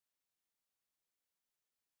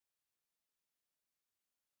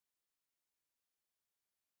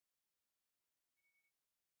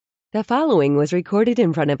The following was recorded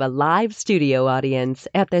in front of a live studio audience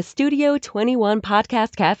at the Studio 21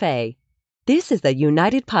 Podcast Cafe. This is the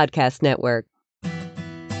United Podcast Network.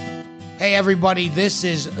 Hey everybody, this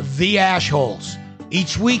is the Ashholes.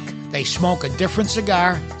 Each week, they smoke a different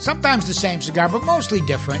cigar, sometimes the same cigar, but mostly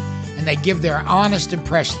different, and they give their honest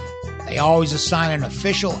impression. They always assign an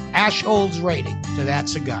official Ashholes rating to that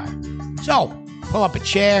cigar. So, pull up a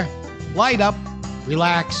chair, light up,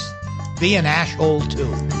 relax, be an Ashhole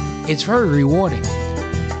too. It's very rewarding.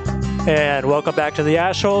 And welcome back to the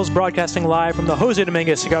Ashholes, broadcasting live from the Jose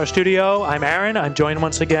Dominguez Cigar Studio. I'm Aaron. I'm joined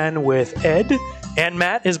once again with Ed, and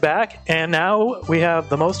Matt is back. And now we have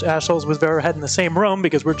the most Ashholes we've ever had in the same room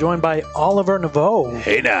because we're joined by Oliver Naveau.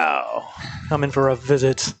 Hey now. Coming for a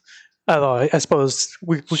visit. Although I suppose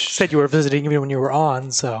we said you were visiting even when you were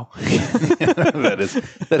on, so.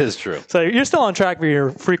 That is true. So you're still on track for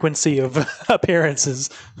your frequency of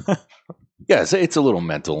appearances. Yeah, it's a little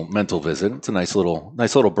mental visit. It's a nice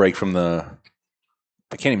little break from the.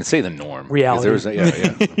 I can't even say the norm. Reality.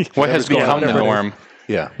 What has become the norm?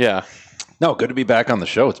 Yeah. No, good to be back on the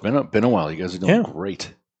show. It's been a while. You guys are doing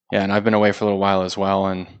great. Yeah, and I've been away for a little while as well,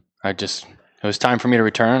 and it was time for me to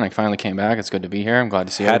return. I finally came back. It's good to be here. I'm glad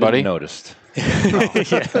to see everybody. Hadn't noticed.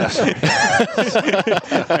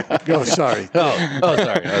 Oh, sorry. Oh,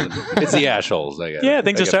 sorry. It's the Ashholes.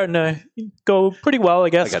 Things are starting to go pretty well, I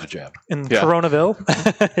guess. I got a jab. In Coronaville.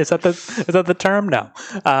 Is that the term? No.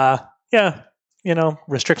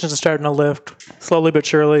 Restrictions are starting to lift slowly but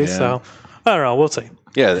surely. Yeah. So I don't know. We'll see.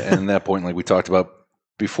 Yeah, and at that point, like we talked about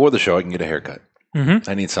before the show, I can get a haircut. Mm-hmm.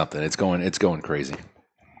 I need something. It's going crazy.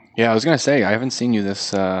 Yeah, I was going to say, I haven't seen you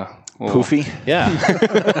this... Poofy? Yeah.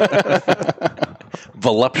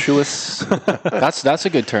 Voluptuous? That's a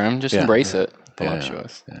good term. Just embrace it.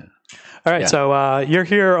 Voluptuous. Yeah. All right, so you're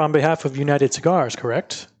here on behalf of United Cigars,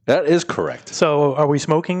 correct? That is correct. So are we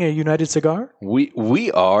smoking a United Cigar?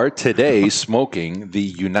 We are today smoking the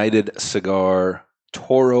United Cigar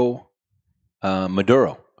Toro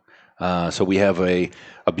Maduro. So we have a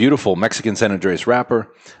beautiful Mexican San Andreas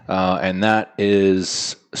wrapper, and that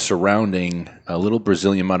is surrounding a little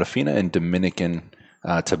Brazilian Modafina and Dominican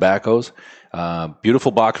tobaccos.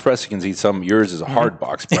 Beautiful box press. You can see some. Yours is a hard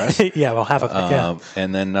box press. Yeah, we'll have a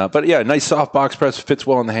And then, nice soft box press. Fits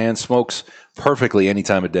well in the hand. Smokes perfectly any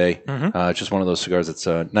time of day. It's just one of those cigars that's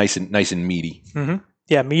nice and meaty. Mm-hmm.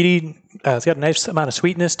 Yeah, meaty. It's got a nice amount of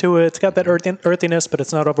sweetness to it. It's got that earthiness, but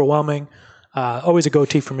it's not overwhelming. Always a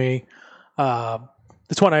go-to for me.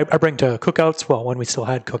 It's one I bring to cookouts. Well, when we still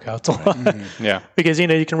had cookouts a lot. Mm-hmm. Yeah. Because,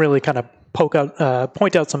 you can really kind of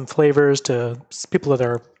point out some flavors to people that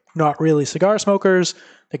are not really cigar smokers.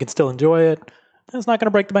 They can still enjoy it. And it's not going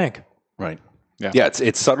to break the bank. Right. Yeah.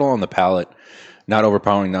 It's subtle on the palate, not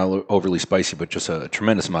overpowering, not overly spicy, but just a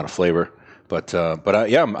tremendous amount of flavor. But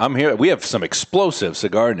I'm here. We have some explosive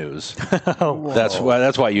cigar news. That's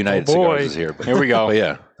why United Cigars is here. But here we go. But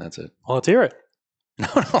yeah, that's it. Well, let's hear it. No,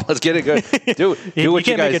 let's get it good. Do what you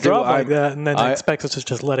can't guys make it drop do. like that and then expect us to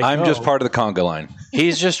just let it go. I'm just part of the conga line.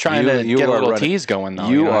 He's just trying to get a little tease going, though.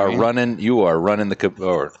 You are running the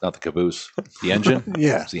or not the caboose, the engine.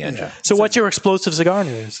 Yeah, it's the engine. Yeah. So what's your explosive cigar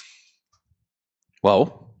news?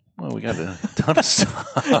 Well, we got a ton of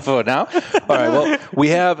stuff now. All right. Well, we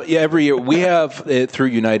have every year we have through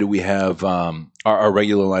United we have our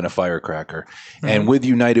regular line of Firecracker, and with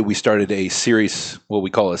United we started a series, what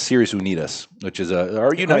we call a Series Unidas, which is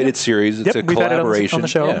our United series. It's a collaboration on the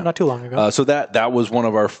show not too long ago. So that was one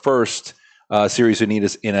of our first Series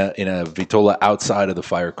Unidas in a Vitola outside of the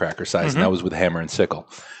Firecracker size, and that was with Hammer and Sickle.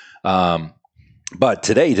 But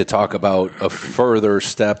today to talk about a further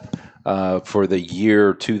step. For the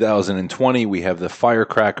year 2020, we have the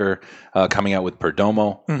Firecracker coming out with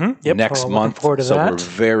Perdomo next month. So we're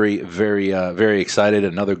very, very, very excited.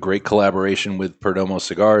 Another great collaboration with Perdomo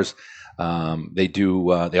Cigars.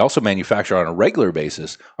 They also manufacture on a regular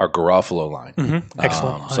basis our Garofalo line.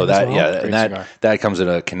 Excellent. So that comes in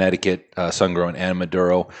a Connecticut sun-grown and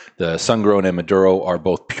Maduro. The sun-grown and Maduro are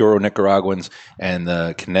both puro Nicaraguans, and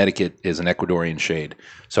the Connecticut is an Ecuadorian shade.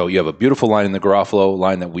 So you have a beautiful line in the Garofalo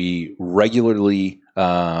line that we regularly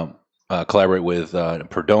collaborate with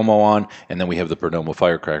Perdomo on, and then we have the Perdomo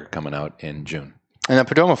Firecracker coming out in June. And the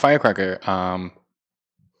Perdomo Firecracker,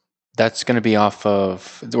 that's going to be off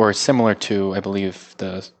of, or similar to, I believe,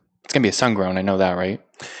 it's going to be a sun-grown. I know that, right?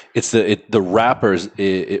 It's the wrapper is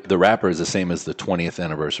the same as the 20th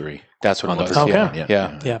anniversary. That's what it was.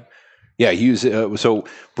 Yeah. So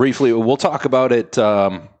briefly, we'll talk about it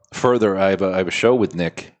further. I have a show with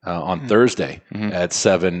Nick on Thursday at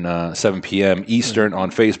 7 p.m. Eastern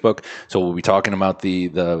on Facebook. So we'll be talking about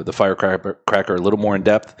the Firecracker a little more in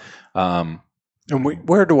depth. And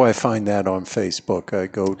where do I find that on Facebook? I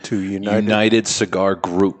go to United Cigar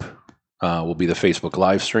Group. Will be the Facebook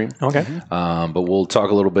live stream. Okay. But we'll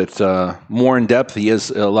talk a little bit more in depth. He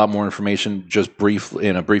has a lot more information. Just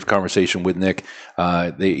in a brief conversation with Nick,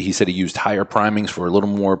 he said he used higher primings for a little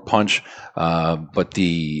more punch, but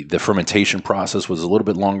the fermentation process was a little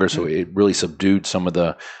bit longer, so it really subdued some of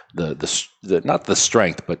the not the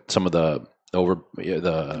strength, but some of the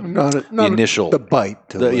initial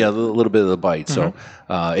bite. a little bit of the bite. So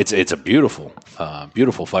it's a beautiful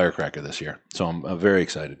firecracker this year. So I'm very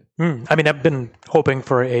excited. I mean, I've been hoping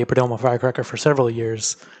for a Perdomo firecracker for several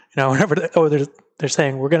years. Whenever they're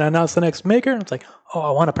saying we're going to announce the next maker, it's like, oh,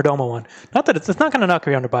 I want a Perdomo one. Not that it's not going to knock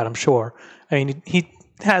you on the butt, I'm sure. I mean, he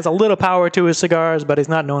has a little power to his cigars, but he's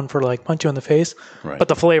not known for like punch you in the face. Right. But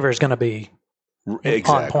the flavor is going to be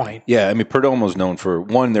on point. Yeah, I mean, Perdomo's known for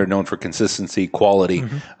they're known for consistency, quality,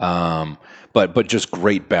 but just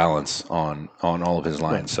great balance on all of his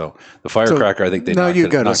lines. So the firecracker, I think they now knocked you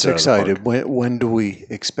it got us out of the park. excited. When do we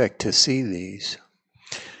expect to see these?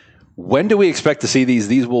 When do we expect to see these?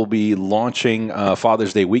 These will be launching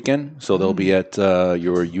Father's Day weekend, so they'll be at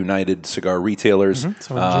your United Cigar retailers.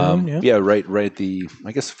 So in June, right at the,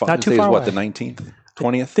 I guess Father's Day is what, the 19th?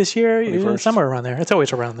 20th? This year, 21st? Somewhere around there. It's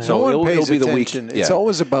always around there. So No one it'll be the attention. week. It's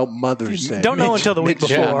always about Mother's Day. You don't know until the week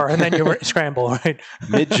before, and then you scramble, right?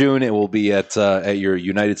 Mid-June, it will be at your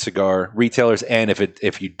United Cigar retailers. And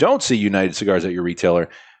if you don't see United Cigars at your retailer,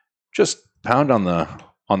 just pound on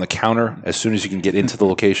the counter as soon as you can get into the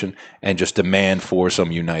location and just demand for some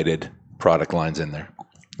United product lines in there.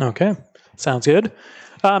 Okay, sounds good.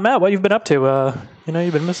 Matt, what you've been up to?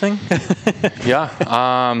 You've been missing.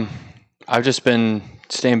 Yeah. I've just been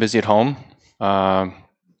staying busy at home.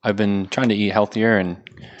 I've been trying to eat healthier and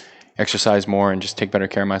exercise more and just take better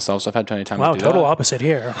care of myself. So I've had plenty of time to do total that. opposite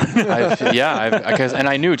here. And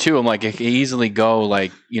I knew too, I'm like, it could easily go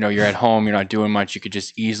like, you're at home, you're not doing much. You could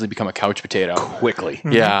just easily become a couch potato. Quickly.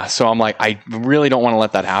 Mm-hmm. Yeah. So I'm like, I really don't want to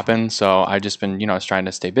let that happen. So I've just been, trying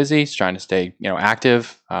to stay busy, trying to stay,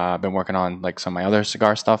 active. I've been working on like some of my other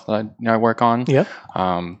cigar stuff that I work on. Yeah.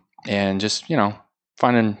 And just,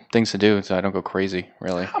 finding things to do so I don't go crazy,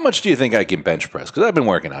 really. How much do you think I can bench press? Because I've been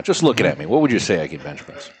working out. Just looking at me, what would you say I can bench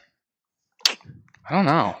press? I don't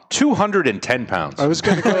know. 210 pounds. I was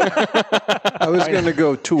going to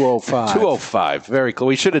go 205. 205. Very cool.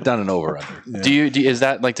 We should have done an over-under. Yeah. Do you is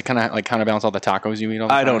that like to kind of counterbalance all the tacos you eat all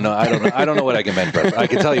the time? I don't know. I don't know what I can bench press. I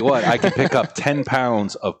can tell you what. I can pick up 10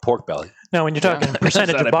 pounds of pork belly. Now, when you're talking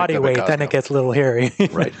percentage of body weight, then it gets a little hairy.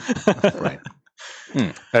 Right.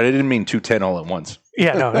 I didn't mean 210 all at once.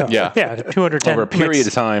 Yeah, no. Yeah, 210 over a period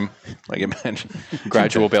of time. Like imagine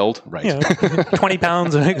gradual build, right? 20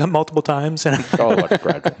 pounds multiple times, and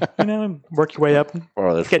gradual. Work your way up.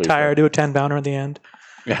 Get tired, do a 10-pounder at the end.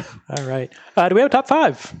 Yeah. All right. Do we have a top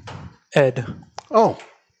 5, Ed? Oh,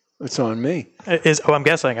 it's on me. I'm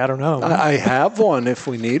guessing. I don't know. I have one if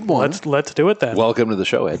we need one. Let's do it then. Welcome to the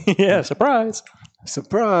show, Ed. Yeah, surprise.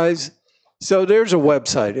 So there's a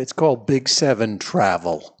website. It's called Big 7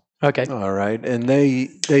 Travel. Okay. All right. And they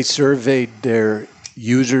surveyed their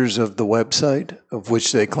users of the website, of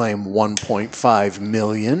which they claim 1.5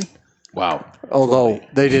 million. Wow. Although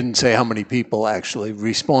they didn't say how many people actually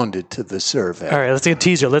responded to the survey. All right, let's get a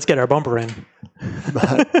teaser. Let's get our bumper in.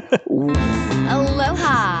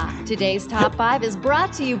 Aloha! Today's Top 5 is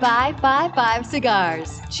brought to you by 55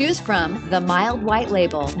 Cigars. Choose from the mild white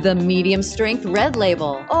label, the medium strength red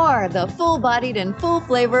label, or the full-bodied and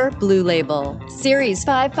full-flavor blue label. Series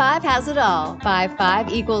 55 has it all.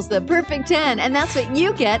 55 equals the perfect 10, and that's what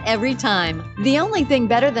you get every time. The only thing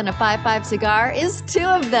better than a 55 cigar is 2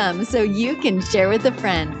 of them, so you can share with a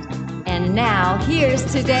friend. And now, here's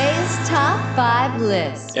today's Top 5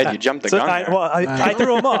 list. Ed, you jumped the gun there. I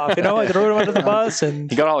threw him off. I threw him under the bus. And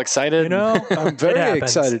he got all excited. I'm very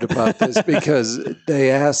excited about this because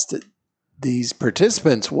they asked these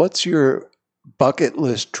participants, what's your bucket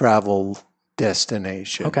list travel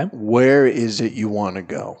destination? Okay. Where is it you want to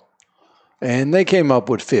go? And they came up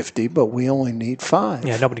with 50, but we only need 5.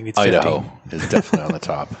 Yeah, nobody needs 50. Idaho is definitely on the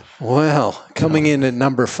top. Well, coming in at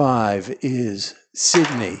number 5 is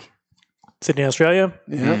Sydney. Sydney, Australia?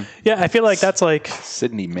 Yeah. Yeah, I feel like that's like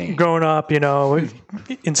Sydney, Maine. Growing up,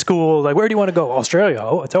 in school, like, where do you want to go? Australia.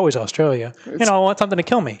 Oh, it's always Australia. I want something to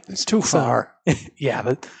kill me. It's too far. Yeah,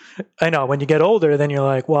 but I know when you get older, then you're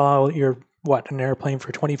like, well, you're an airplane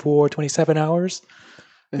for 24, 27 hours?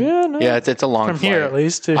 Yeah, no. Yeah, it's a long from flight. Here at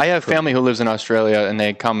least. I have family who lives in Australia, and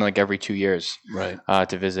they come like every 2 years, right,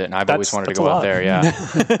 to visit. And I've always wanted to go out there. Yeah,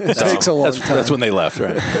 it takes a long time. That's when they left,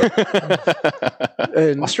 right?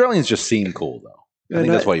 Australians just seem cool, though. I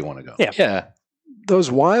think that's why you want to go. Yeah. those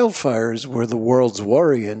wildfires were the world's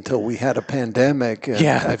worry until we had a pandemic.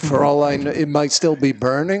 And for all I know, it might still be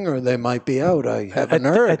burning or they might be out. I haven't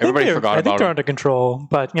heard. Everybody forgot I think about they're them. under control,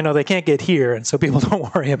 but they can't get here, and so people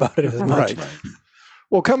don't worry about it as much. Right.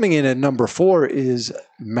 Well, coming in at number 4 is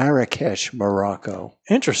Marrakesh, Morocco.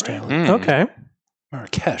 Interesting. Okay.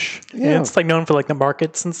 Marrakesh. Yeah, it's like known for like the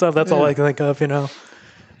markets and stuff. That's all I can think of. I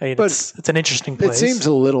mean, But it's an interesting place. It seems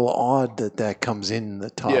a little odd that comes in the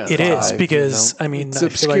top. Yeah. It is five, because I mean, It's I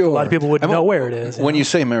feel like a lot of people wouldn't know where it is. When you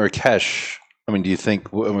say Marrakesh, I mean, do you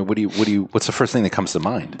think? I mean, what's the first thing that comes to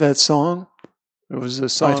mind? That song. It was a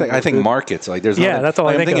song. I think markets. Like there's that's all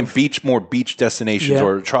I'm I think thinking of. more beach destinations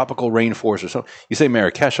or tropical rainforest or something. You say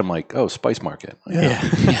Marrakesh, I'm like, oh, Spice Market,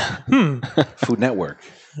 Food Network.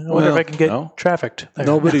 I wonder if I can get trafficked. There.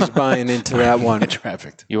 Nobody's buying into that one.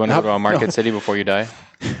 Trafficked. You want to go to a market city before you die?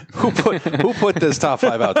 Who put this top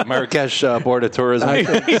 5 out? The Marrakesh Board of Tourism.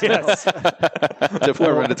 Yes.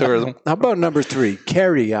 Department of Tourism. How about number 3,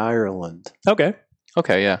 Kerry, Ireland? Okay.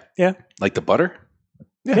 Okay, yeah. Like the butter,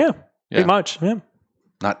 Yeah. Pretty much. Yeah.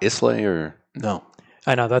 not Islay or No.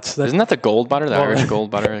 I know that's Isn't that the gold butter, the Irish gold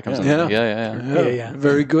butter that comes in? Yeah. Yeah.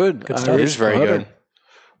 Very good. Good stuff. It Irish is very butter. good.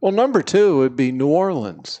 Well, number 2 would be New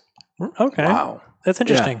Orleans. okay. wow. That's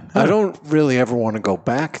interesting. Yeah. I don't really ever want to go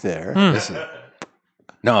back there.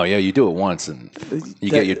 No, yeah, you do it once and you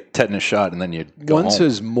get your tetanus shot and then you go Once home.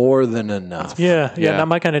 is more than enough. Yeah, Yeah. not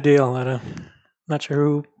my kind of deal. Not sure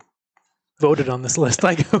who voted on this list.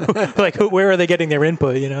 Where are they getting their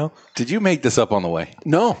input? Did you make this up on the way?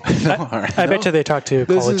 No. All right. I bet you they talk to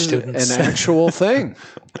This college is students. an actual thing.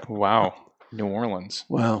 Wow. New Orleans.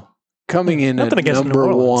 Well, coming in Nothing at against New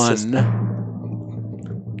number Orleans, 1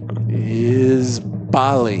 is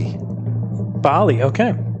Bali. Bali.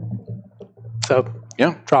 Okay. So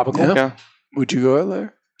Yeah. tropical. Yeah. Yeah. Would you go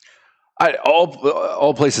there?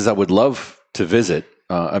 All places I would love to visit.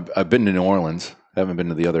 I've been to New Orleans. I haven't been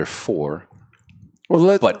to the other 4.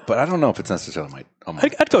 Well, But I don't know if it's necessarily on my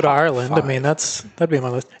I'd go to top Ireland. 5. I mean, that'd be on my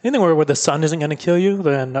list. Anything where the sun isn't going to kill you,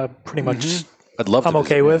 then pretty much I'd love. I'm to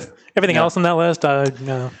okay visit, with. Everything else on that list,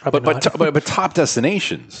 no, probably not. but top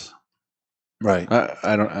destinations. right.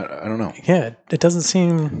 I don't know. Yeah, it doesn't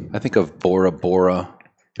seem I think of Bora Bora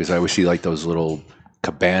because I always see like those little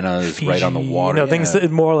cabanas right on the Fiji, water. things that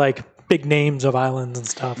more like big names of islands and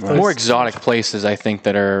stuff. Those- More exotic places, I think,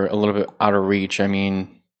 that are a little bit out of reach. I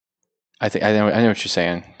mean, I know what you're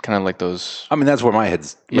saying. Kind of like those. I mean, that's where my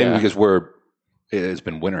head's. Maybe Yeah. because it's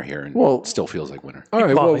been winter here and Well- it still feels like winter. All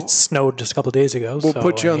right. well, Well, it snowed just a couple of days ago. we'll so,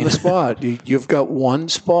 put you I on mean, the spot. You've got one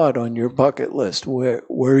spot on your bucket list. Where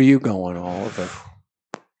are you going, Oliver?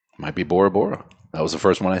 Might be Bora Bora. That was the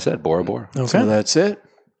first one I said. Bora Bora. Okay. So that's it.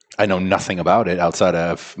 I know nothing about it outside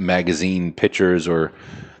of magazine pictures or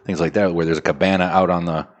things like that, where there's a cabana out on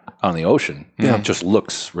the ocean. Yeah. It just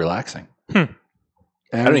looks relaxing. And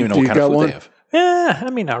I don't even know do what you kind of got food one? they have. Yeah, I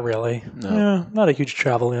mean, not really. No. Yeah, not a huge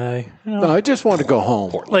travel guy. No, I just want to go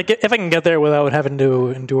home. Like, if I can get there without having to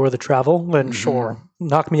endure the travel, then Mm-hmm. sure.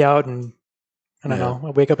 Knock me out and I don't know, I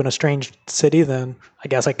wake up in a strange city, then I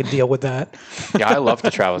guess I could deal with that. Yeah, I love to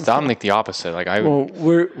travel. I'm like the opposite. Like Well,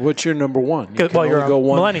 what's your number 1? You can Well, you're only a go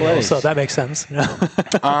one millennial, place. so that makes sense.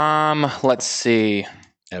 let's see.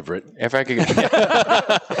 Everett. If I could go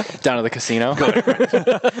down to the casino.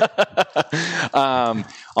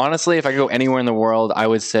 Honestly, if I could go anywhere in the world, I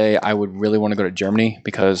would say I would really want to go to Germany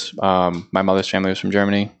because my mother's family was from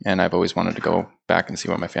Germany, and I've always wanted to go back and see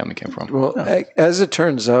where my family came from. Well, as it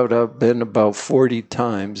turns out, I've been about 40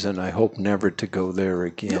 times, and I hope never to go there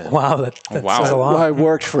again. Wow, that Wow. says a lot. Well, I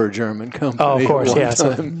worked for a German company. Oh, of course, at one yeah.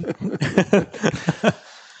 So, time.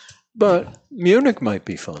 But Munich might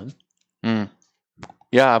be fun.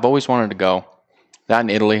 Yeah, I've always wanted to go. That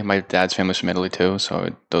and Italy. My dad's family's from Italy too, so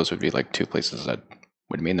those would be like 2 places that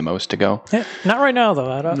would mean the most to go. yeah, not right now,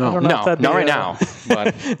 though. I don't know if No, that'd not be, right now.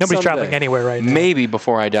 But Nobody's traveling anywhere right now. maybe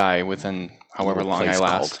before I die, within however long I Place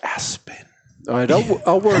last. called Aspen. All right,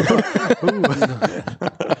 I'll work.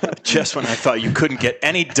 Just when I thought you couldn't get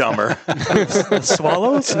any dumber.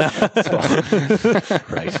 Swallows? No.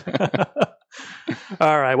 Right.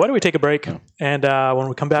 All right, why don't we take a break? And when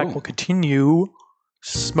we come back, we'll continue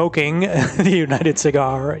smoking the United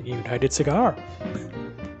Cigar. United Cigar.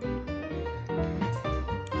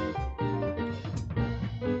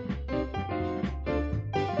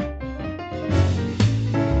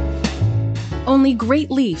 Only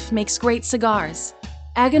Great Leaf makes great cigars.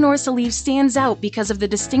 Aganorsa Leaf stands out because of the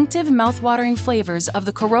distinctive mouth-watering flavors of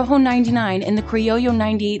the Corojo 99 and the Criollo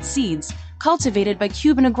 98 seeds, cultivated by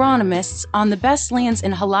Cuban agronomists on the best lands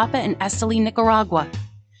in Jalapa and Esteli, Nicaragua.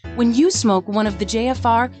 When you smoke one of the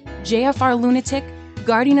JFR Lunatic,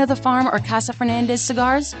 Guardian of the Farm or Casa Fernandez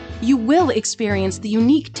cigars, you will experience the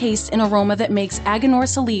unique taste and aroma that makes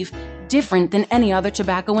Aganorsa Salif different than any other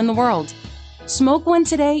tobacco in the world. Smoke one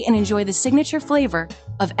today and enjoy the signature flavor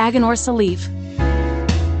of Aganorsa Salif.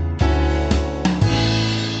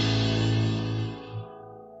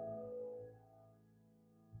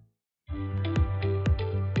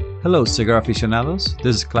 Hello, cigar aficionados.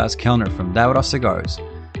 This is Klaus Kellner from Davidoff Cigars.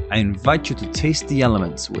 I invite you to taste the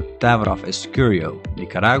elements with Davidoff Escurio,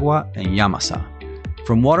 Nicaragua, and Yamasa.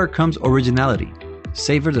 From water comes originality.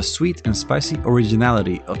 Savor the sweet and spicy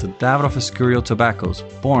originality of the Davidoff Escurio tobaccos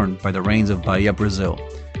born by the rains of Bahia, Brazil.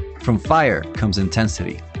 From fire comes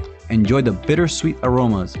intensity. Enjoy the bittersweet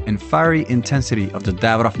aromas and fiery intensity of the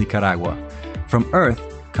Davidoff Nicaragua. From earth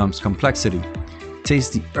comes complexity.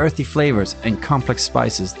 Taste the earthy flavors and complex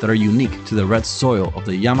spices that are unique to the red soil of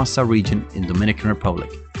the Yamasa region in Dominican Republic.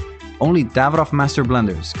 Only Davidoff Master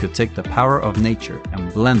Blenders could take the power of nature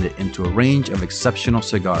and blend it into a range of exceptional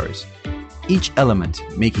cigars. Each element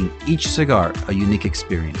making each cigar a unique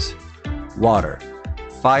experience. Water,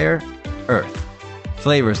 fire, earth.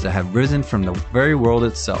 Flavors that have risen from the very world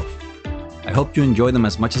itself. I hope you enjoy them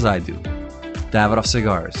as much as I do. Davidoff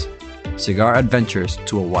Cigars. Cigar adventures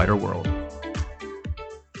to a wider world.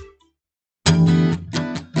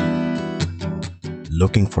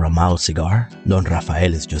 Looking for a mild cigar? Don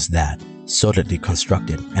Rafael is just that. Solidly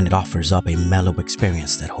constructed, and it offers up a mellow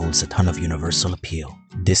experience that holds a ton of universal appeal.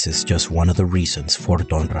 This is just one of the reasons for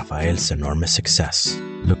Don Rafael's enormous success.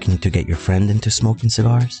 Looking to get your friend into smoking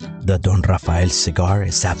cigars? The Don Rafael cigar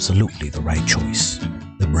is absolutely the right choice.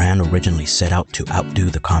 The brand originally set out to outdo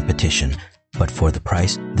the competition, but for the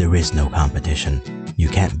price, there is no competition. You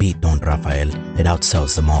can't beat Don Rafael, it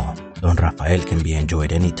outsells them all. Don Rafael can be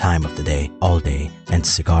enjoyed any time of the day, all day, and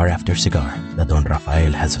cigar after cigar. The Don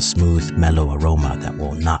Rafael has a smooth, mellow aroma that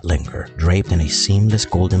will not linger. Draped in a seamless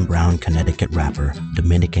golden brown Connecticut wrapper,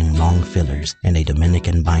 Dominican long fillers, and a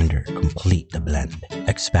Dominican binder complete the blend.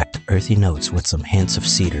 Expect earthy notes with some hints of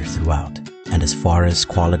cedar throughout. And as far as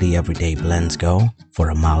quality everyday blends go, for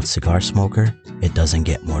a mild cigar smoker, it doesn't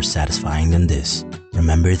get more satisfying than this.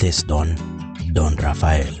 Remember this, Don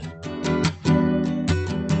Rafael.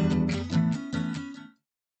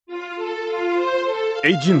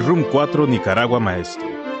 Aging Room 4 Nicaragua Maestro.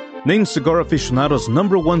 Named Cigar Aficionado's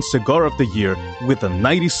 #1 cigar of the year with a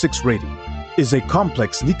 96 rating, is a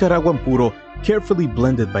complex Nicaraguan puro carefully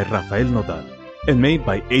blended by Rafael Nodal and made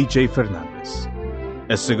by A.J. Fernandez.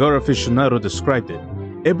 As Cigar Aficionado described it,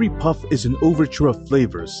 every puff is an overture of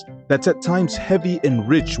flavors that's at times heavy and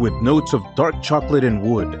rich with notes of dark chocolate and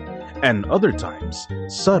wood, and other times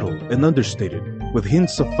subtle and understated with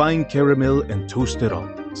hints of fine caramel and toasted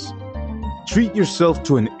almonds. Treat yourself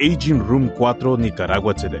to an Aging Room 4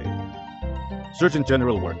 Nicaragua today. Surgeon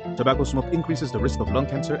General warned, tobacco smoke increases the risk of lung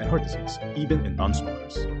cancer and heart disease, even in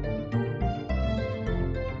non-smokers.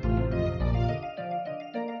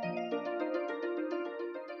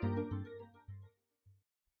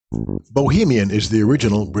 Bohemian is the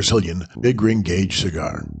original Brazilian big ring gauge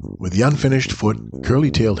cigar, with the unfinished foot,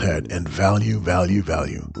 curly-tailed head, and value.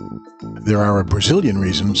 There are Brazilian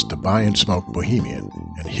reasons to buy and smoke Bohemian,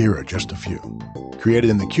 and here are just a few. Created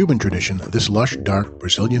in the Cuban tradition, this lush, dark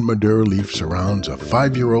Brazilian Maduro leaf surrounds a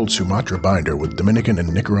 5-year-old Sumatra binder with Dominican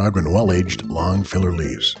and Nicaraguan well-aged long filler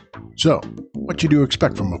leaves. So, what do you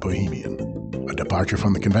expect from a Bohemian? A departure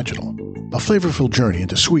from the conventional. A flavorful journey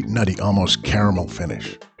into sweet, nutty, almost caramel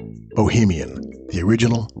finish. Bohemian, the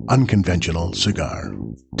original, unconventional cigar.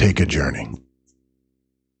 Take a journey.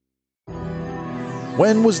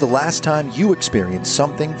 When was the last time you experienced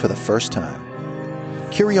something for the first time?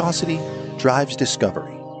 Curiosity drives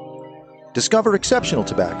discovery. Discover exceptional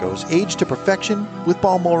tobaccos aged to perfection with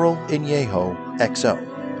Balmoral Añejo XO.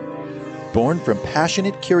 Born from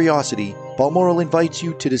passionate curiosity, Balmoral invites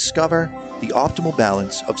you to discover the optimal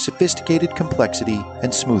balance of sophisticated complexity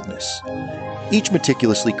and smoothness. Each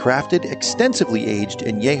meticulously crafted, extensively aged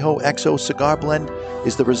Añejo XO cigar blend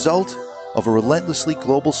is the result of a relentlessly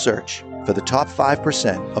global search for the top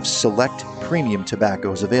 5% of select premium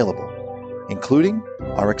tobaccos available, including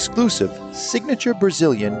our exclusive signature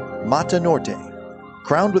Brazilian Mata Norte.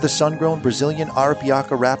 Crowned with a sun-grown Brazilian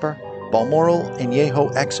Arapiaca wrapper, Balmoral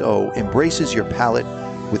Añejo XO embraces your palate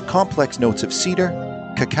with complex notes of cedar,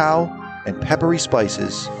 cacao, and peppery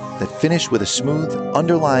spices that finish with a smooth,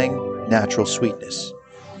 underlying, natural sweetness.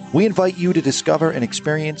 We invite you to discover and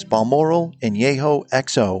experience Balmoral Añejo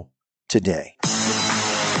XO today.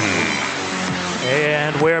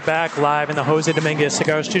 And we're back live in the Jose Dominguez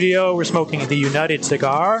Cigar Studio. We're smoking the United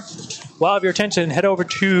Cigar. While of your attention, head over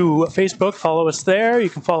to Facebook. Follow us there.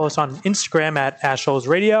 You can follow us on Instagram at Ashholes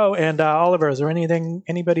Radio. And Oliver, is there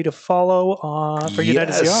anybody to follow for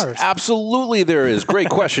United Cigars? Absolutely, there is. Great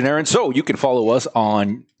question, Aaron. So you can follow us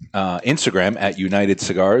on Instagram at United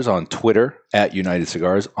Cigars, on Twitter at United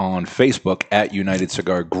Cigars, on Facebook at United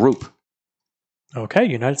Cigar Group. Okay,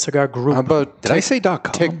 United Cigar Group. How about Did I say .com?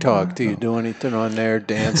 TikTok? Do you do anything on there?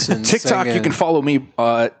 Dancing, TikTok, singing? you can follow me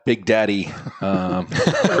at Big Daddy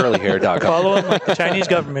curlyhair.com. Follow him like the Chinese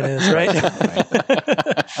government is, right?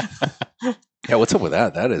 Yeah, what's up with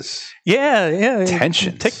that? That is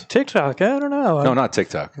tensions. TikTok, I don't know. No, not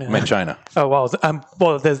TikTok. I meant China. Oh well,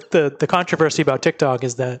 the controversy about TikTok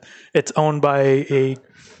is that it's owned by a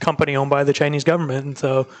company owned by the Chinese government, and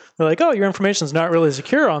so they're like, "Oh, your information is not really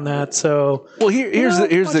secure on that." So, well,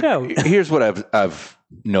 here's what I've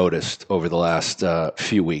noticed over the last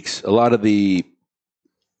few weeks. A lot of the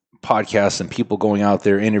podcasts and people going out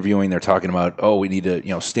there interviewing, they're talking about, "Oh, we need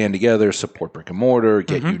to stand together, support brick and mortar,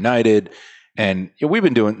 get united." And we've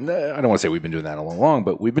been doing. I don't want to say we've been doing that all along,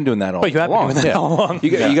 but we've been doing that all along. You have been doing that all along. You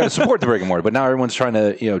got to support the brick and mortar, but now everyone's trying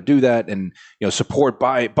to do that and support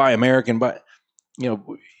buy American, but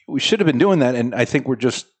we should have been doing that, and I think we're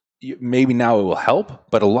just maybe now it will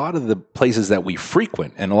help. But a lot of the places that we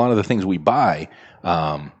frequent and a lot of the things we buy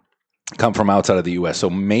come from outside of the U.S. So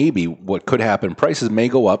maybe what could happen, prices may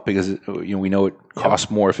go up because we know it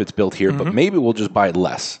costs more if it's built here, but maybe we'll just buy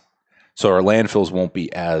less. So our landfills won't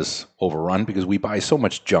be as overrun because we buy so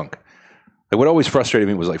much junk. Like what always frustrated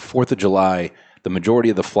me was like 4th of July, the majority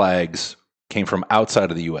of the flags came from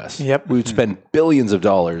outside of the U.S. Yep. We would spend billions of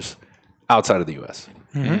dollars outside of the U.S.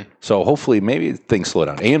 Mm-hmm. So hopefully maybe things slow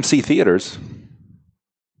down. AMC Theaters,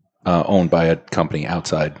 owned by a company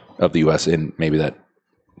outside of the U.S. in maybe that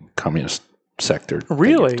communist sector.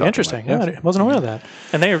 Really interesting. Yeah, I wasn't aware of that.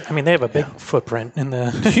 And they have a big footprint in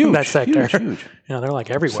the in that sector. Huge. They're like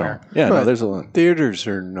everywhere. So, there's a lot. Theaters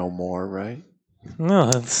are no more, right? No,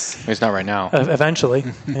 it's not right now. Eventually,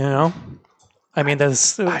 I mean,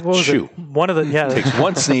 there's one of the takes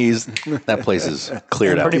one sneeze, that place is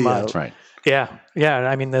cleared out. Pretty much, right? Yeah.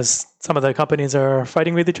 I mean, there's some of the companies are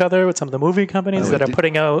fighting with each other with some of the movie companies that are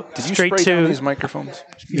putting out Did you straight spray to down these microphones?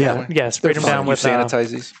 Yeah, spray them down with sanitize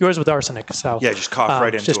these. Yours with arsenic. So yeah, just cough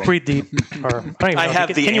right into just them. breathe deep. Or I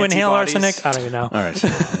have the can you inhale arsenic? I don't even know. All right,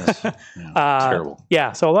 terrible.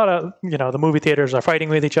 Yeah, so a lot of the movie theaters are fighting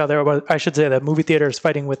with each other. But I should say that movie theaters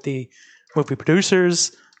fighting with the movie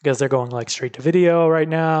producers because they're going like straight to video right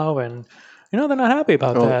now, and they're not happy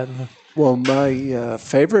about that. Well, my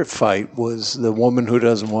favorite fight was the woman who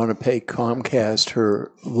doesn't want to pay Comcast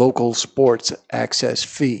her local sports access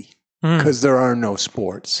fee because there are no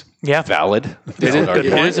sports. Yeah, valid. It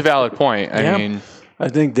is a valid point. I mean, I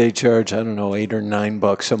think they charge $8 or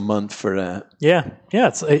 $9 a month for that. Yeah.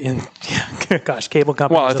 It's gosh, cable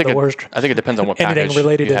companies are the worst. I think it depends on what Anything package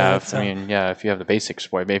related you to have. that, so. I mean, if you have the basic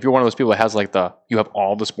sport, if you're one of those people that has like you have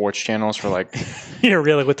all the sports channels for like, you're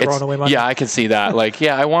really throwing away money. Yeah, I can see that. Like,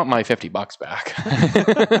 I want my $50 back.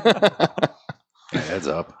 Heads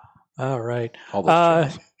up. All right. All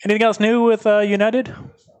those anything else new with United?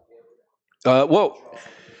 Well.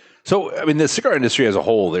 So, I mean, the cigar industry as a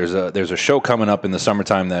whole, there's a show coming up in the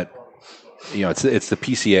summertime that, it's the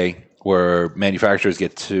PCA where manufacturers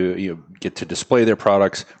get to display their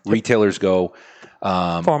products, retailers go.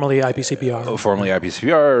 Formerly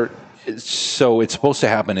IPCPR. So it's supposed to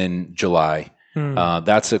happen in July.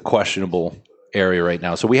 That's a questionable area right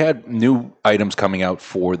now. So we had new items coming out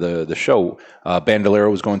for the show.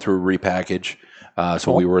 Bandolero was going through a repackage.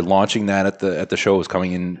 So we were launching that at the show. It was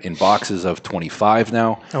coming in boxes of 25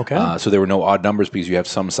 now. Okay. So there were no odd numbers because you have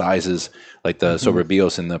some sizes like the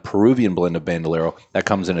Sobrebios and the Peruvian blend of Bandolero that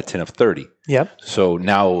comes in a tin of 30. Yep. So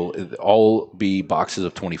now all be boxes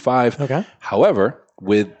of 25. Okay. However,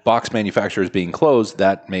 with box manufacturers being closed,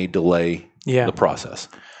 that may delay the process.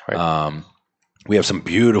 Right. We have some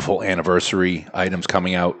beautiful anniversary items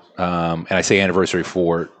coming out, and I say anniversary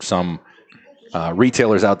for some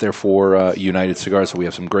retailers out there for United Cigar. So we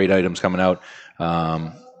have some great items coming out.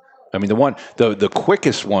 I mean, the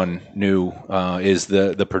quickest one new is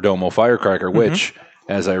the Perdomo Firecracker, which,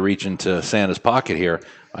 as I reach into Santa's pocket here,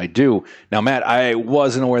 I do. Now, Matt, I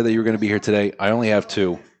wasn't aware that you were going to be here today. I only have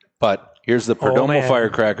two, but here's the Perdomo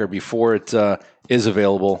Firecracker before it is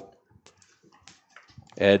available.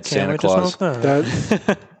 Ed, Santa Claus.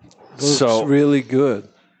 That looks really good.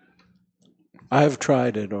 I've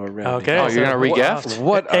tried it already. Okay. Oh, you're going to re-gift?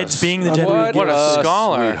 Ed's being the gentleman. What a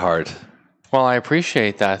scholar. Sweetheart. Well, I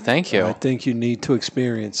appreciate that. Thank you. I think you need to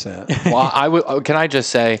experience that. Well, can I just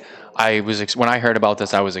say, when I heard about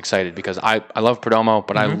this, I was excited because I love Perdomo,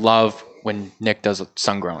 but I love when Nick does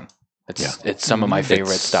sun grown. It's some of my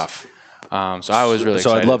favorite stuff. So I was really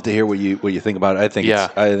excited. I'd love to hear what you think about it. I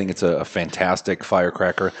think it's a fantastic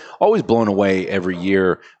firecracker. Always blown away every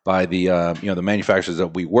year by the the manufacturers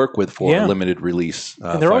that we work with for limited release.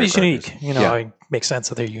 And they're always unique. It makes sense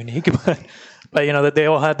that they're unique, but that they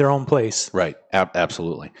all had their own place. Right.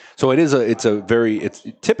 Absolutely. So it's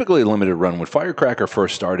typically a limited run. When Firecracker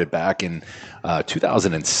first started back in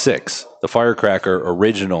 2006, the Firecracker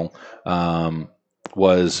original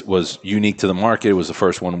was unique to the market. It was the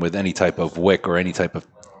first one with any type of wick or any type of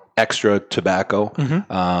extra tobacco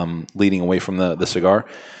leading away from the cigar.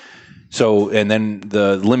 So, and then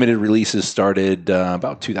the limited releases started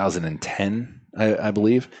about 2010. I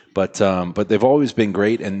believe, but they've always been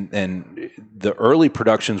great, and the early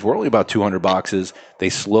productions were only about 200 boxes. They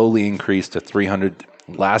slowly increased to 300.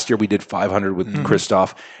 Last year we did 500 with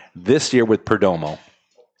Christoph. This year with Perdomo.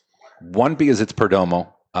 One, because it's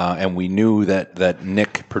Perdomo, and we knew that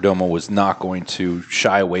Nick Perdomo was not going to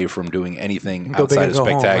shy away from doing anything outside of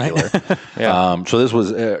spectacular. Home, right? So this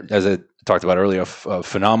was, as I talked about earlier, a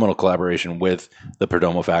phenomenal collaboration with the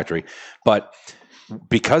Perdomo factory. But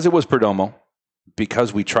because it was Perdomo,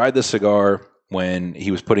 because we tried the cigar when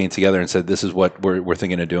he was putting it together and said, this is what we're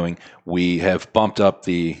thinking of doing, we have bumped up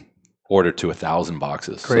the order to 1,000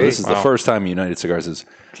 boxes. Great. So this is the first time United Cigars has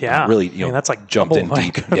really that's like jumped in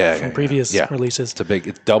deep. From previous releases.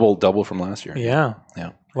 It's double from last year. Yeah.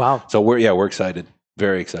 Wow. So we're excited.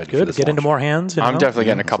 Very excited. Good. For this Get into launch. more hands. I'm definitely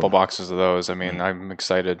getting a couple boxes of those. I mean, I'm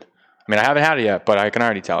excited. I haven't had it yet, but I can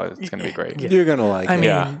already tell it's going to be great. You're going to like it. I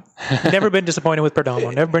mean, never been disappointed with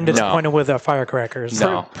Perdomo. Never been disappointed with Firecrackers.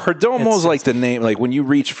 No. Perdomo's like the name. Like when you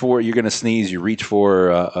reach for, you're going to sneeze, you reach for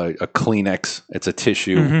a Kleenex. It's a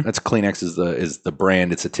tissue. That's Kleenex is the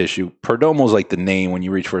brand. It's a tissue. Perdomo's like the name. When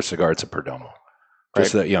you reach for a cigar, it's a Perdomo.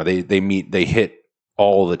 Just that, they hit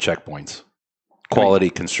all the checkpoints. Quality,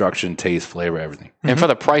 construction, taste, flavor, everything. And for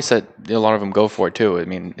the price that a lot of them go for too,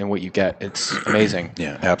 and what you get, it's amazing.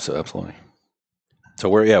 Yeah, absolutely. So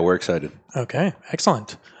we're excited. Okay,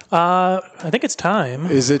 excellent. I think it's time.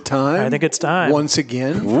 Is it time? I think it's time. Once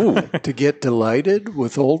again, to get delighted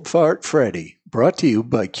with Old Fart Freddy. Brought to you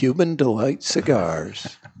by Cuban Delight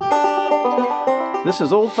Cigars. This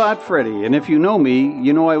is Old Fart Freddy, and if you know me,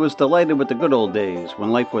 you know I was delighted with the good old days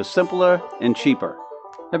when life was simpler and cheaper.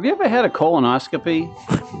 Have you ever had a colonoscopy?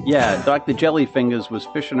 Yeah, Dr. Jellyfingers was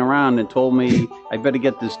fishing around and told me I better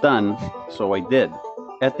get this done, so I did.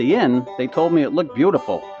 At the end, they told me it looked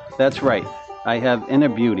beautiful. That's right, I have inner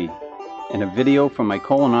beauty, and a video from my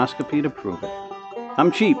colonoscopy to prove it.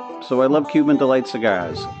 I'm cheap, so I love Cuban Delight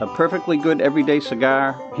Cigars, a perfectly good everyday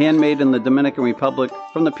cigar, handmade in the Dominican Republic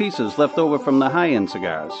from the pieces left over from the high-end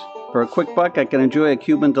cigars. For a quick buck, I can enjoy a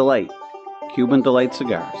Cuban Delight. Cuban Delight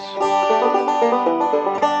Cigars.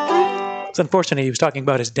 It's unfortunate he was talking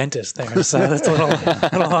about his dentist there, so that's a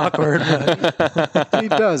little awkward. But. He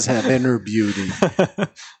does have inner beauty.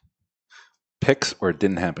 Picks or it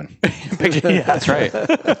didn't happen. Yeah, that's right.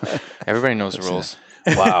 Everybody knows the rules.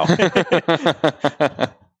 Wow. Good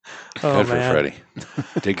for Freddie.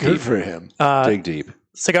 Dig Good deep for him. Dig deep.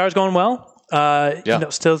 Cigar's going well.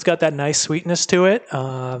 Still's got that nice sweetness to it.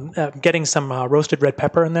 Getting some roasted red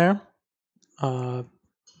pepper in there.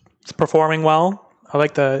 It's performing well.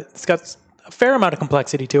 It's got a fair amount of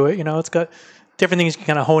complexity to it. It's got different things you can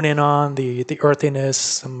kind of hone in on, the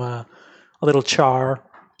earthiness, a little char.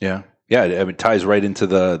 Yeah. Yeah. It ties right into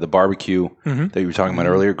the barbecue that you were talking about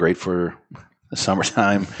earlier. Great for the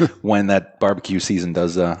summertime when that barbecue season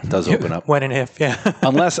does open up. When and if, yeah.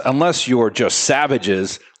 unless you're just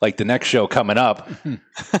savages like the next show coming up.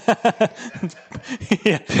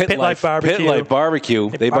 Pit Life Barbecue. Pit Life Barbecue.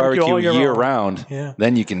 They barbecue year round. Yeah.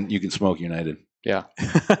 Then you can smoke United. Yeah.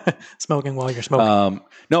 Smoking while you're smoking.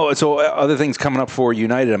 No, so other things coming up for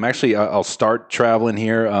United. I'll start traveling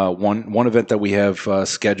here. One event that we have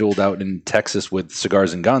scheduled out in Texas with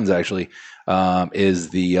Cigars and Guns actually is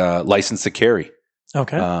the License to Carry.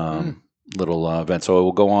 Okay. Little event. So it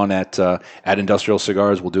will go on at Industrial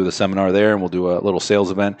Cigars. We'll do the seminar there, and we'll do a little sales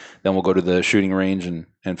event. Then we'll go to the shooting range and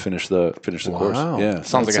finish the course. Yeah,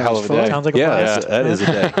 sounds like a hell of a day. Sounds like a blast. That is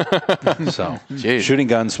a day. So shooting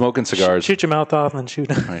guns, smoking cigars. Shoot your mouth off and shoot.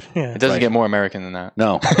 Right. Yeah. It doesn't get more American than that.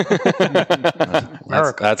 No.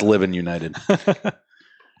 That's living United.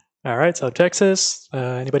 All right. So Texas.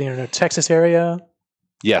 Anybody in the Texas area?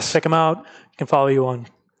 Yes. Check them out. You can follow you on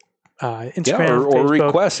Instagram, or Facebook,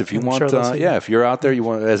 request if you want. If you're out there,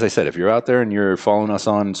 as I said, if you're out there and you're following us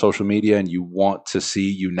on social media and you want to see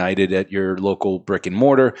United at your local brick and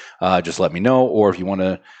mortar, just let me know. Or if you want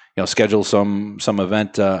to, schedule some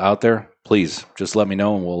event out there, please just let me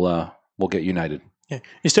know and we'll get United. Yeah.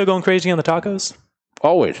 You still going crazy on the tacos?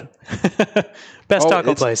 Always. Best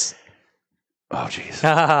taco place. Oh, jeez.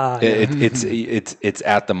 It's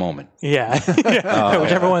at the moment. Yeah.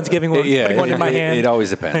 Whichever one's giving one in my hand. It always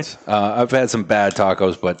depends. I've had some bad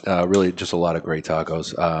tacos, but really just a lot of great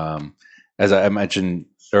tacos. As I mentioned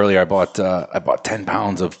earlier, I bought 10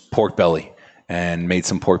 pounds of pork belly and made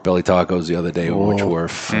some pork belly tacos the other day, which were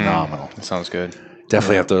phenomenal. That sounds good.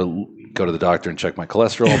 Definitely have to go to the doctor and check my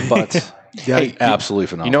cholesterol, but hey, absolutely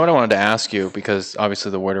phenomenal. You know what I wanted to ask you, because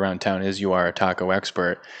obviously the word around town is you are a taco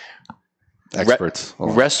expert. Experts.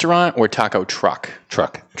 Restaurant or taco truck?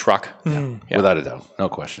 Truck. Yeah. Without a doubt. No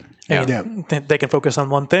question. They can focus on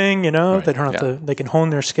one thing, you know. Right. They don't have to. They can hone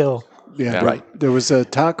their skill. Yeah, right. There was a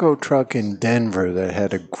taco truck in Denver that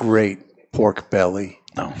had a great pork belly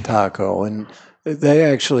taco, and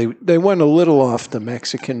they went a little off the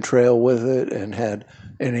Mexican trail with it and had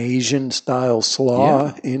an Asian style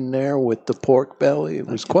slaw in there with the pork belly. It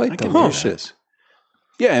was quite delicious.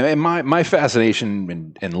 Yeah, and my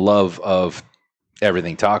fascination and love of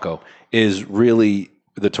everything taco is really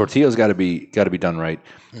the tortilla's got to be done right.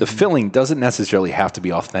 The filling doesn't necessarily have to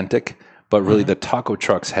be authentic, but really the taco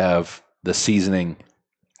trucks have the seasoning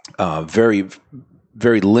very,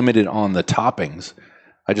 very limited on the toppings.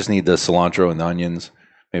 I just need the cilantro and the onions,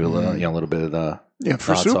 maybe a little bit of the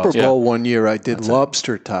for Super Bowl one year I did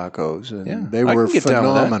lobster tacos, and they were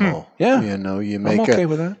phenomenal. Yeah, you make I'm okay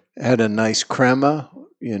with that. Had a nice crema.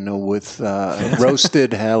 With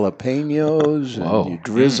roasted jalapenos, and you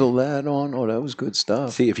drizzle that on. Oh, that was good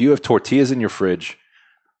stuff. See, if you have tortillas in your fridge,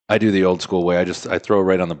 I do the old school way. I throw it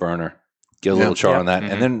right on the burner, get a little char on that,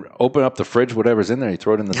 and then open up the fridge, whatever's in there, you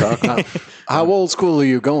throw it in the taco. How old school are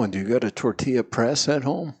you going? Do you got a tortilla press at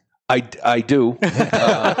home? I do.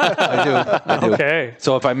 I do. Okay.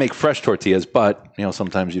 So if I make fresh tortillas, but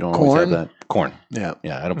sometimes you don't always have that. Corn. Yeah.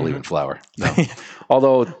 I don't believe in flour. No.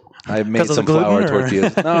 Although I made some flour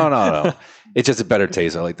tortillas. No. It's just a better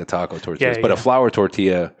taste. I like the taco tortillas. But a flour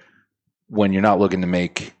tortilla, when you're not looking to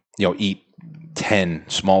make, eat 10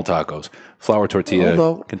 small tacos, flour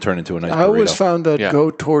tortilla can turn into a nice burrito. I always found that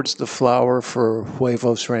go towards the flour for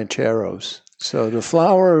huevos rancheros. So the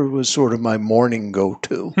flour was sort of my morning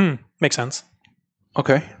go-to. Makes sense.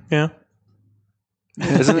 Okay. Yeah.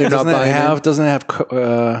 Isn't that a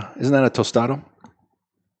tostado?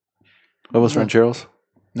 Huevos rancheros?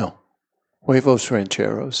 No, huevos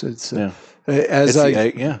rancheros. It's the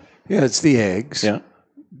egg, it's the eggs. Yeah,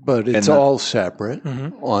 but it's all separate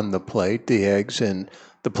on the plate. The eggs, and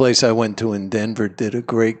the place I went to in Denver did a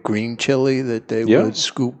great green chili that they would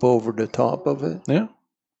scoop over the top of it. Yeah,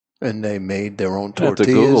 and they made their own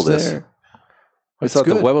tortillas there. I thought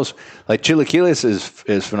the huevos, like chilaquiles,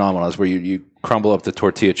 is phenomenal. It's where you crumble up the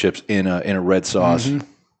tortilla chips in a red sauce.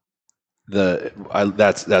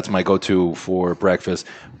 That's my go-to for breakfast.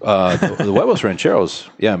 The huevos rancheros.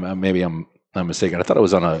 Yeah, maybe I'm mistaken. I thought it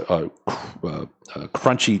was on a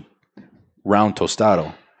crunchy round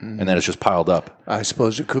tostado, and then it's just piled up. I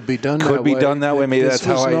suppose it could be done. Done that way. Maybe that's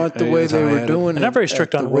how not the way they were doing it. They're not very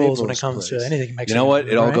strict on rules when it comes to anything. You know what?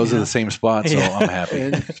 It all goes to the same spot, so I'm happy.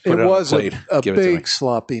 It was a big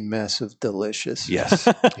sloppy mess of delicious. Yes.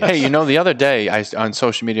 Hey, the other day on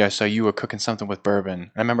social media I saw you were cooking something with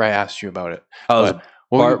bourbon. I remember I asked you about it. Oh, it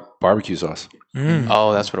was barbecue sauce.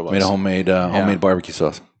 Oh, that's what it was. Made a homemade barbecue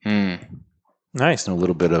sauce. Nice. And a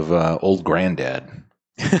little bit of Old Granddad.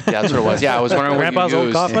 Yeah, that's what it was. Yeah, I was wondering Grandpa's what you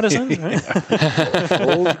old cough medicine.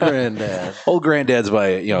 Old Granddad. Old Granddad's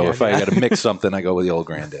if I got to mix something, I go with the Old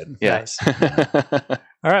Granddad. Yes.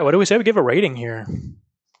 All right, what do we say? We give a rating here.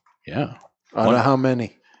 Yeah. Out of how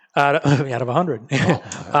many? Out of 100.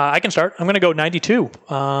 I can start. I'm going to go 92.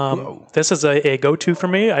 This is a go-to for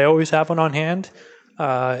me. I always have one on hand.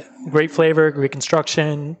 Great flavor, great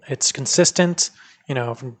construction. It's consistent.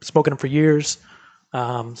 From smoking them for years.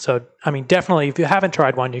 So, definitely, if you haven't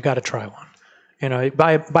tried one, you got to try one.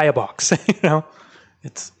 Buy a box.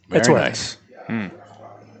 It's very nice.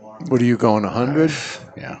 What are you going 100?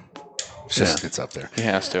 Yeah. It's up there. He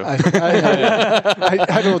has to.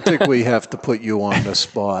 I don't think we have to put you on the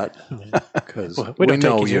spot because we don't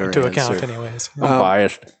know take you your into answer. account anyways. I'm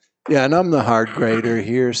biased. Yeah, and I'm the hard grader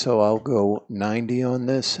here, so I'll go 90 on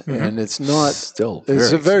this. And it's not still.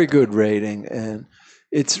 It's a very good rating, and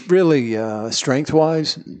it's really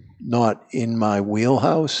strength-wise not in my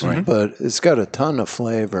wheelhouse, but it's got a ton of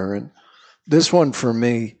flavor. And this one for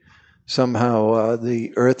me, somehow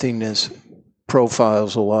the earthiness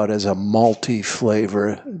profiles a lot as a malty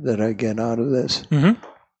flavor that I get out of this.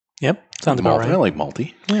 Yep, sounds about right. I like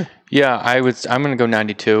malty. Yeah, I'm going to go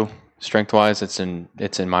 92. Strength-wise, it's in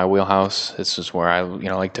my wheelhouse. This is where I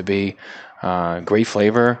like to be. Great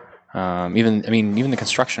flavor. Even the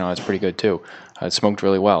construction on it's pretty good too. It smoked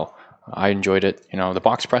really well. I enjoyed it. The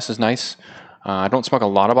box press is nice. I don't smoke a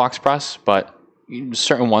lot of box press, but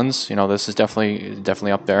certain ones, this is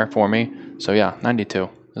definitely up there for me. So yeah, 92.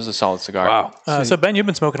 This is a solid cigar. Wow. So Ben, you've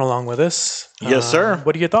been smoking along with us. Yes, sir.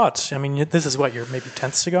 What are your thoughts? I mean, this is what, your maybe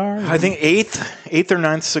 10th cigar? I think eighth or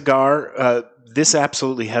ninth cigar. This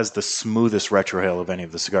absolutely has the smoothest retrohale of any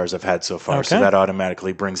of the cigars I've had so far. Okay. So that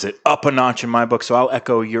automatically brings it up a notch in my book. So I'll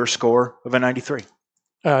echo your score of a 93.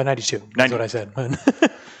 92. That's what I said.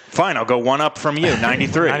 Fine, I'll go one up from you.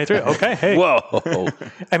 93. 93. Okay. Hey. Whoa.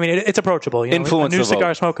 I mean, it's approachable. Influence a new of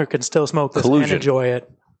cigar smoker can still smoke this collusion. and enjoy it.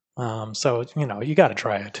 So you got to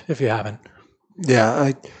try it if you haven't.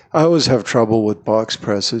 Yeah, I always have trouble with box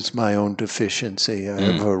press. It's my own deficiency. I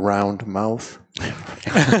have a round mouth.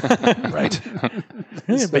 Right.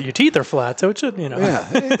 Yeah, but your teeth are flat, so it should, Yeah,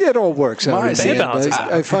 it all works out. in the end.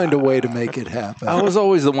 I find a way to make it happen. I was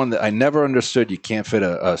always the one that I never understood. You can't fit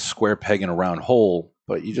a square peg in a round hole,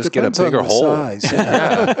 but you just Depends get a on bigger the hole. size.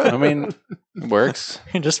 Yeah. I mean, it works.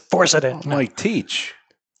 You just force it in. I'm like, teach.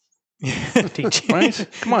 Teach. Right?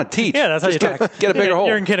 Come on, teach. Yeah, that's how you talk. Get a bigger hole.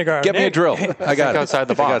 You're in kindergarten. Get me a drill. I got it. Outside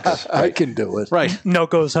the box. I can do it. Right. Note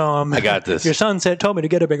goes home. I got this. Your son told me to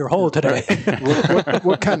get a bigger hole today.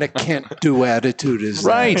 What kind of can't do attitude is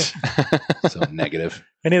Right. So negative.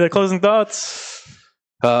 Any other closing thoughts?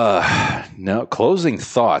 No, closing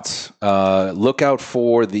thoughts. Look out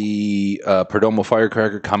for the Perdomo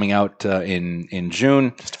Firecracker coming out in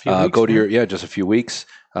June. Just a few weeks. Go to just a few weeks.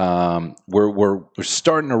 We're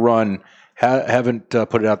starting to run. Haven't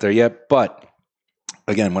put it out there yet, but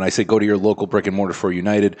again, when I say go to your local brick and mortar for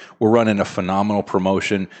United, we're running a phenomenal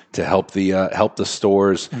promotion to help the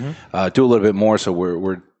stores do a little bit more. So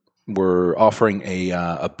we're offering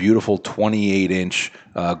a beautiful 28-inch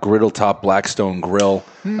griddle top Blackstone grill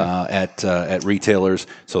at retailers.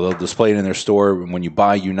 So they'll display it in their store. When you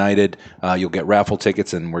buy United, you'll get raffle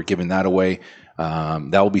tickets, and we're giving that away.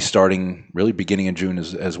 That will be starting really beginning in June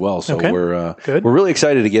as well. So we're really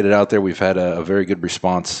excited to get it out there. We've had a very good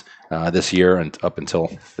response this year and up until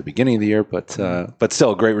the beginning of the year, but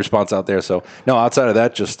still a great response out there. So no, outside of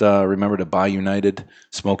that, just remember to buy United,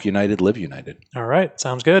 smoke United, live United. All right.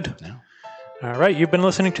 Sounds good. Yeah. All right. You've been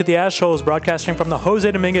listening to The Ashholes, broadcasting from the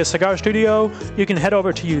Jose Dominguez Cigar Studio. You can head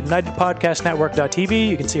over to UnitedPodcastNetwork.tv.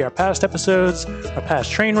 You can see our past episodes, our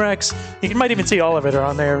past train wrecks. You might even see all of it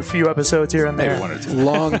on there, a few episodes here and there. Maybe one or two.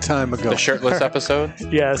 Long time ago. The shirtless episode?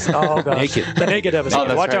 Yes. Oh, gosh. Naked. The naked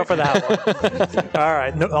episode. Oh, Watch right. out for that one. All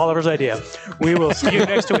right. Oliver's idea. We will see you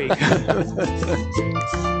next week.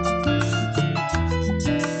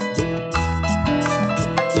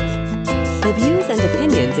 The views and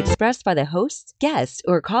opinions expressed by the hosts, guests,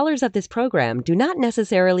 or callers of this program do not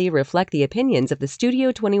necessarily reflect the opinions of the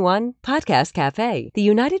Studio 21 Podcast Cafe, the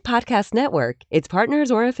United Podcast Network, its partners,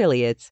 or affiliates.